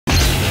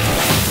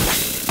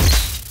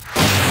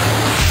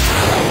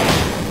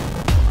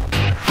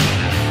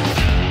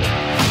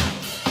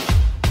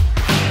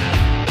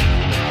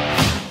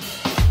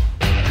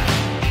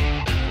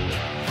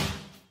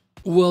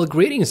Well,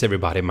 greetings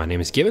everybody, my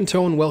name is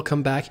Johansson and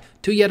welcome back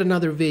to yet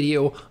another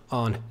video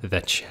on the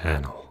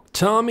channel.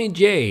 Tommy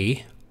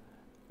J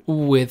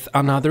with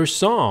another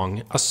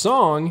song, a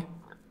song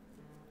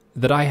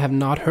that I have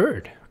not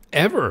heard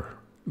ever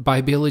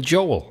by Billy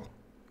Joel.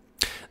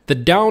 The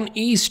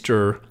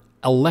Downeaster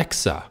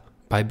Alexa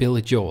by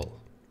Billy Joel.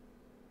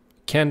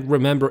 Can't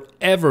remember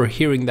ever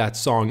hearing that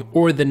song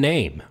or the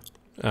name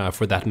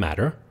for that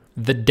matter.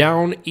 The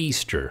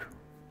Downeaster.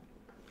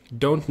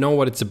 Don't know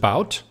what it's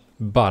about.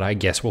 But I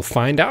guess we'll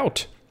find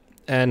out.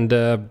 And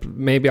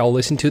maybe I'll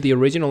listen to the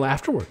original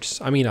afterwards.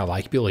 I mean, I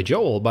like Billy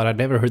Joel, but I've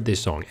never heard this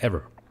song,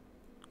 ever.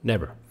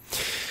 Never.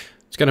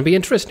 It's gonna be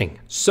interesting.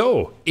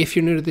 So, if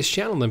you're new to this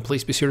channel, then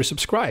please be sure to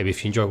subscribe.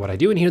 If you enjoy what I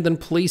do in here, then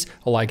please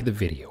like the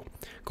video.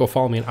 Go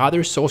follow me on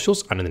other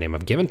socials under the name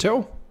of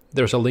Johansson.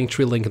 There's a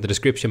Linktree link in the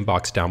description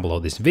box down below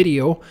this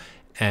video.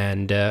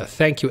 And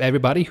thank you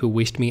everybody who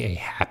wished me a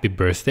happy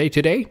birthday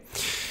today.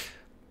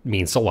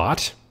 Means a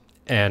lot.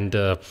 And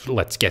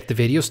let's get the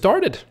video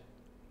started.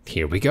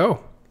 Here we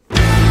go.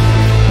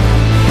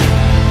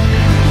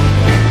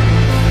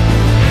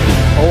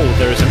 Oh,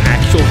 there's an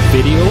actual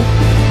video?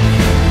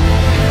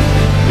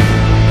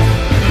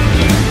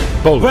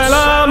 Boats. Well,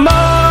 I'm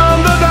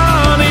on the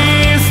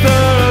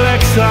downeaster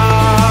Alexa,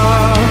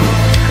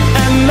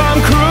 and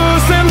I'm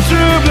cruising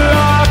through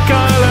Black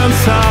Island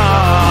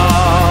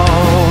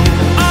Sound.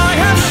 I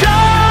have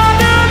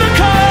shadowed the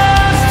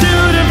coast to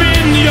the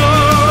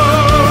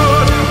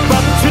vineyard,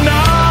 but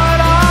tonight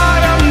I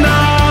am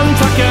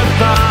Nantucket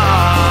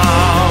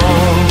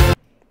bound.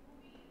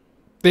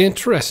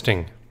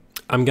 Interesting.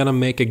 I'm gonna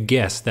make a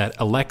guess that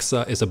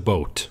Alexa is a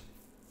boat.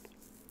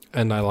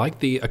 And I like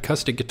the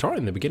acoustic guitar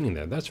in the beginning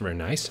there. That's very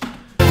nice. We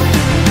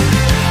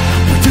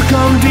took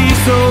on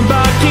diesel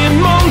back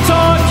in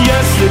Montauk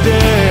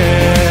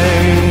yesterday.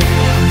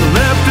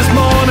 Left this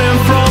morning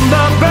from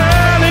the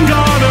band in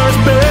Garner's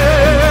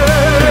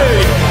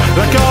Bay.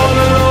 Like all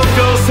the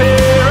locals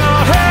here,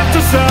 I had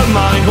to sell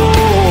my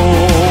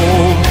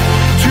home.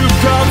 Too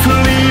proud to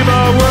leave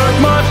our work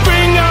might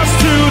bring us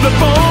to the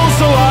bone,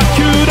 so I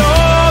could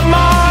own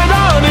my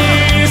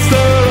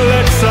downeaster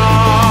Alexa.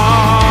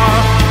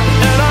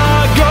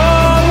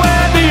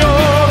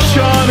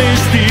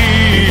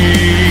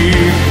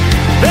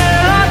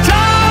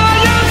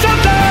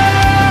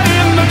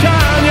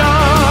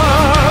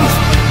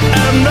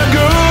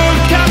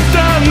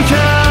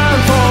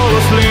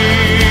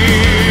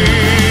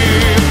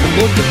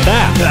 Look at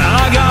that.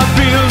 I got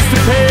bills to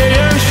pay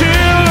and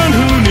children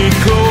who need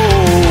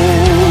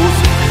clothes.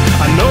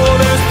 I know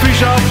there's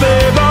fish out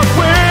there, but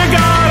where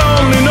God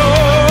only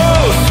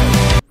knows.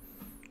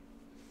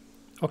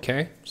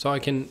 Okay, so I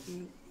can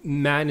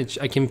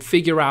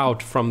figure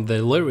out from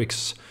the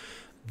lyrics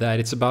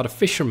that it's about a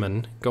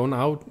fisherman going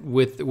out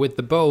with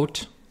the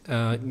boat.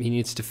 He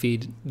needs to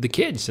feed the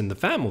kids and the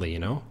family, you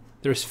know.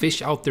 There's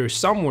fish out there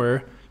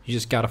somewhere. You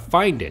just gotta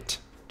find it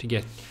to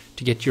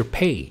get your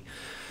pay.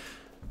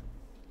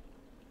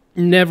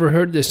 Never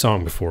heard this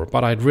song before,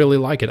 but I'd really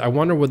like it. I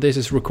wonder where this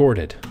is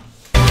recorded.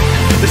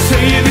 They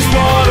say these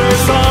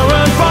waters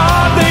aren't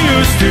what they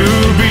used to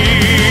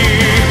be,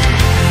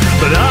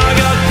 but I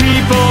got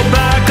people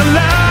back on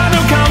land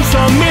who counts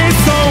on me.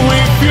 So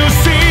if you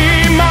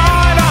see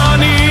my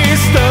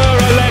downeaster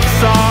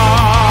Alexa,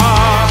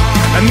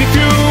 and if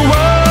you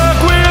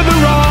work with the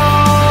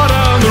rod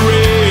and the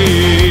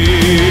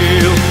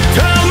rail,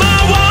 tell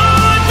my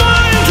wife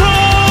I'm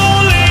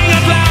trolling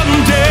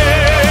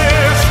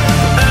Atlantis,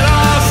 and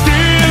I'll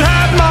still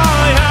have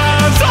my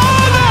hands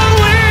on the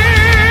wheel.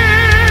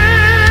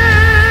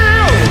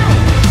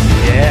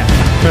 Yeah.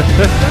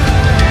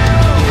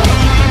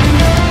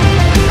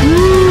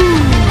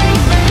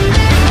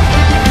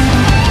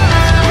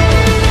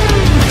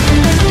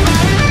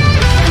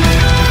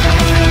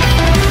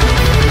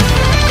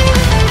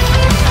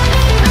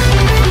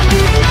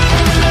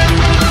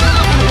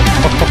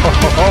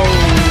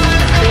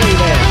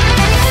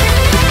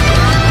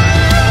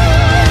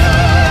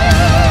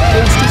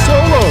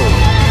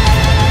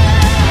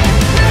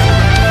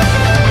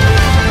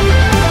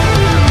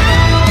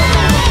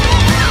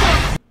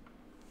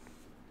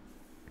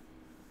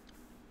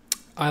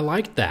 I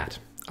liked that.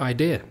 I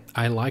did.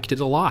 I liked it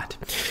a lot.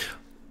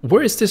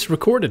 Where is this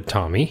recorded,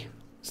 Tommy?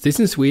 Is this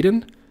in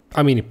Sweden?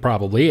 I mean, it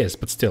probably is,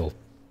 but still.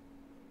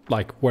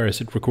 Like, where is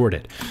it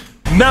recorded?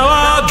 Now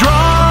I'll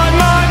drive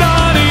my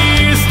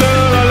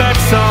downeaster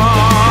Alexa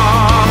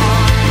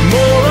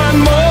more and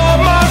more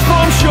miles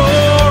from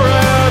shore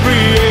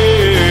every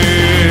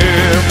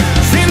year.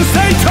 Since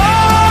they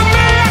told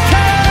me I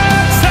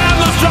can't stand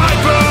those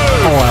drivers.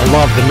 Oh, I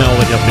love the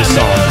melody of this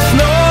song. There's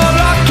no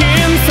luck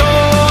in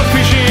sword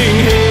fishing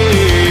here.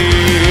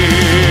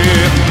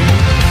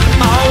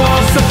 I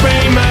was a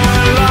free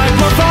man like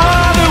my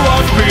father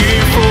was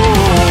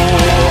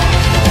before.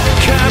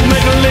 Can't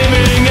make a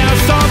living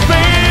as a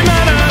free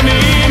man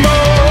anymore.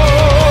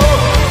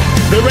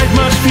 There ain't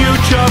much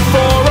future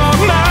for a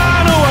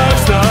man who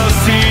has the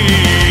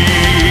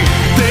sea.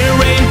 There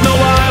ain't no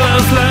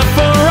islands left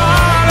for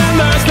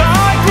islanders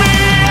like me.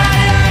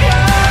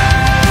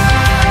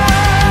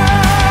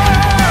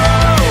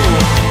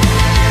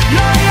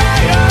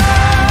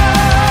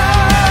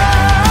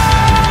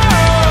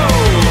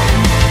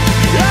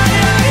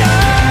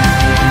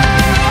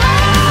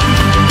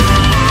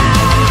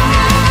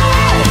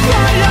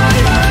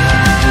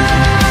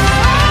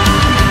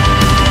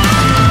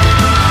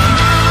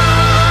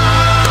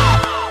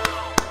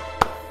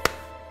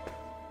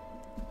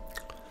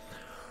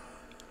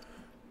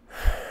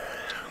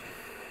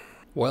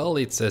 Well,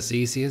 it's as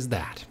easy as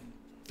that.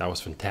 That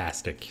was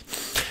fantastic.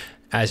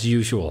 As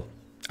usual,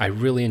 I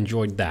really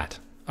enjoyed that.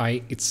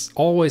 It's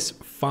always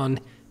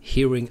fun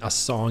hearing a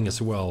song as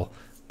well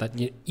that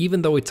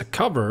even though it's a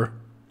cover,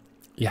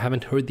 you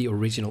haven't heard the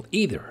original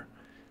either.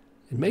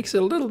 It makes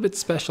it a little bit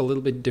special, a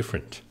little bit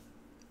different.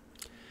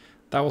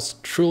 That was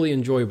truly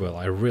enjoyable.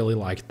 I really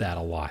liked that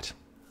a lot.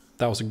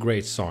 That was a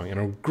great song and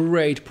a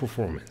great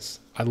performance.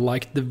 I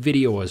liked the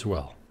video as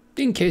well.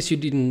 In case you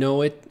didn't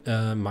know it,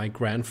 my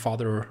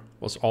grandfather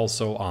was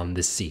also on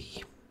the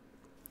sea.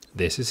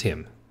 This is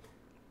him.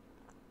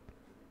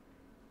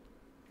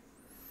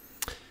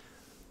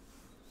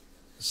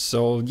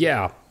 So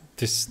yeah,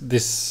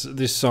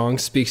 this song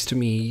speaks to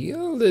me a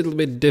little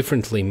bit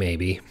differently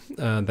maybe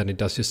than it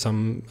does to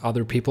some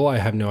other people. I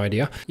have no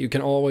idea. You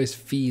can always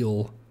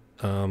feel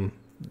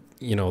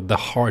you know, the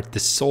heart, the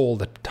soul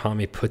that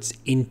Tommy puts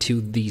into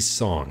these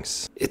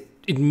songs.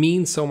 It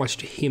means so much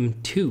to him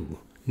too,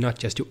 not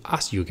just to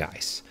us, you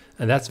guys.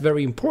 And that's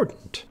very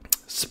important.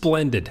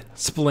 Splendid,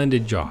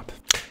 splendid job.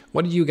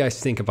 What did you guys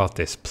think about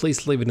this?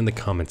 Please leave it in the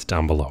comments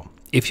down below.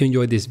 If you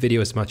enjoyed this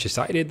video as much as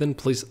I did, then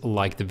please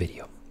like the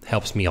video.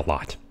 Helps me a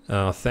lot.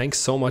 Thanks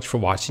so much for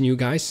watching, you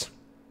guys.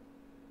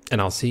 And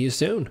I'll see you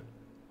soon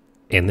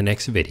in the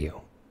next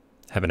video.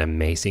 Have an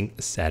amazing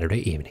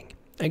Saturday evening.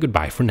 And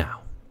goodbye for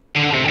now.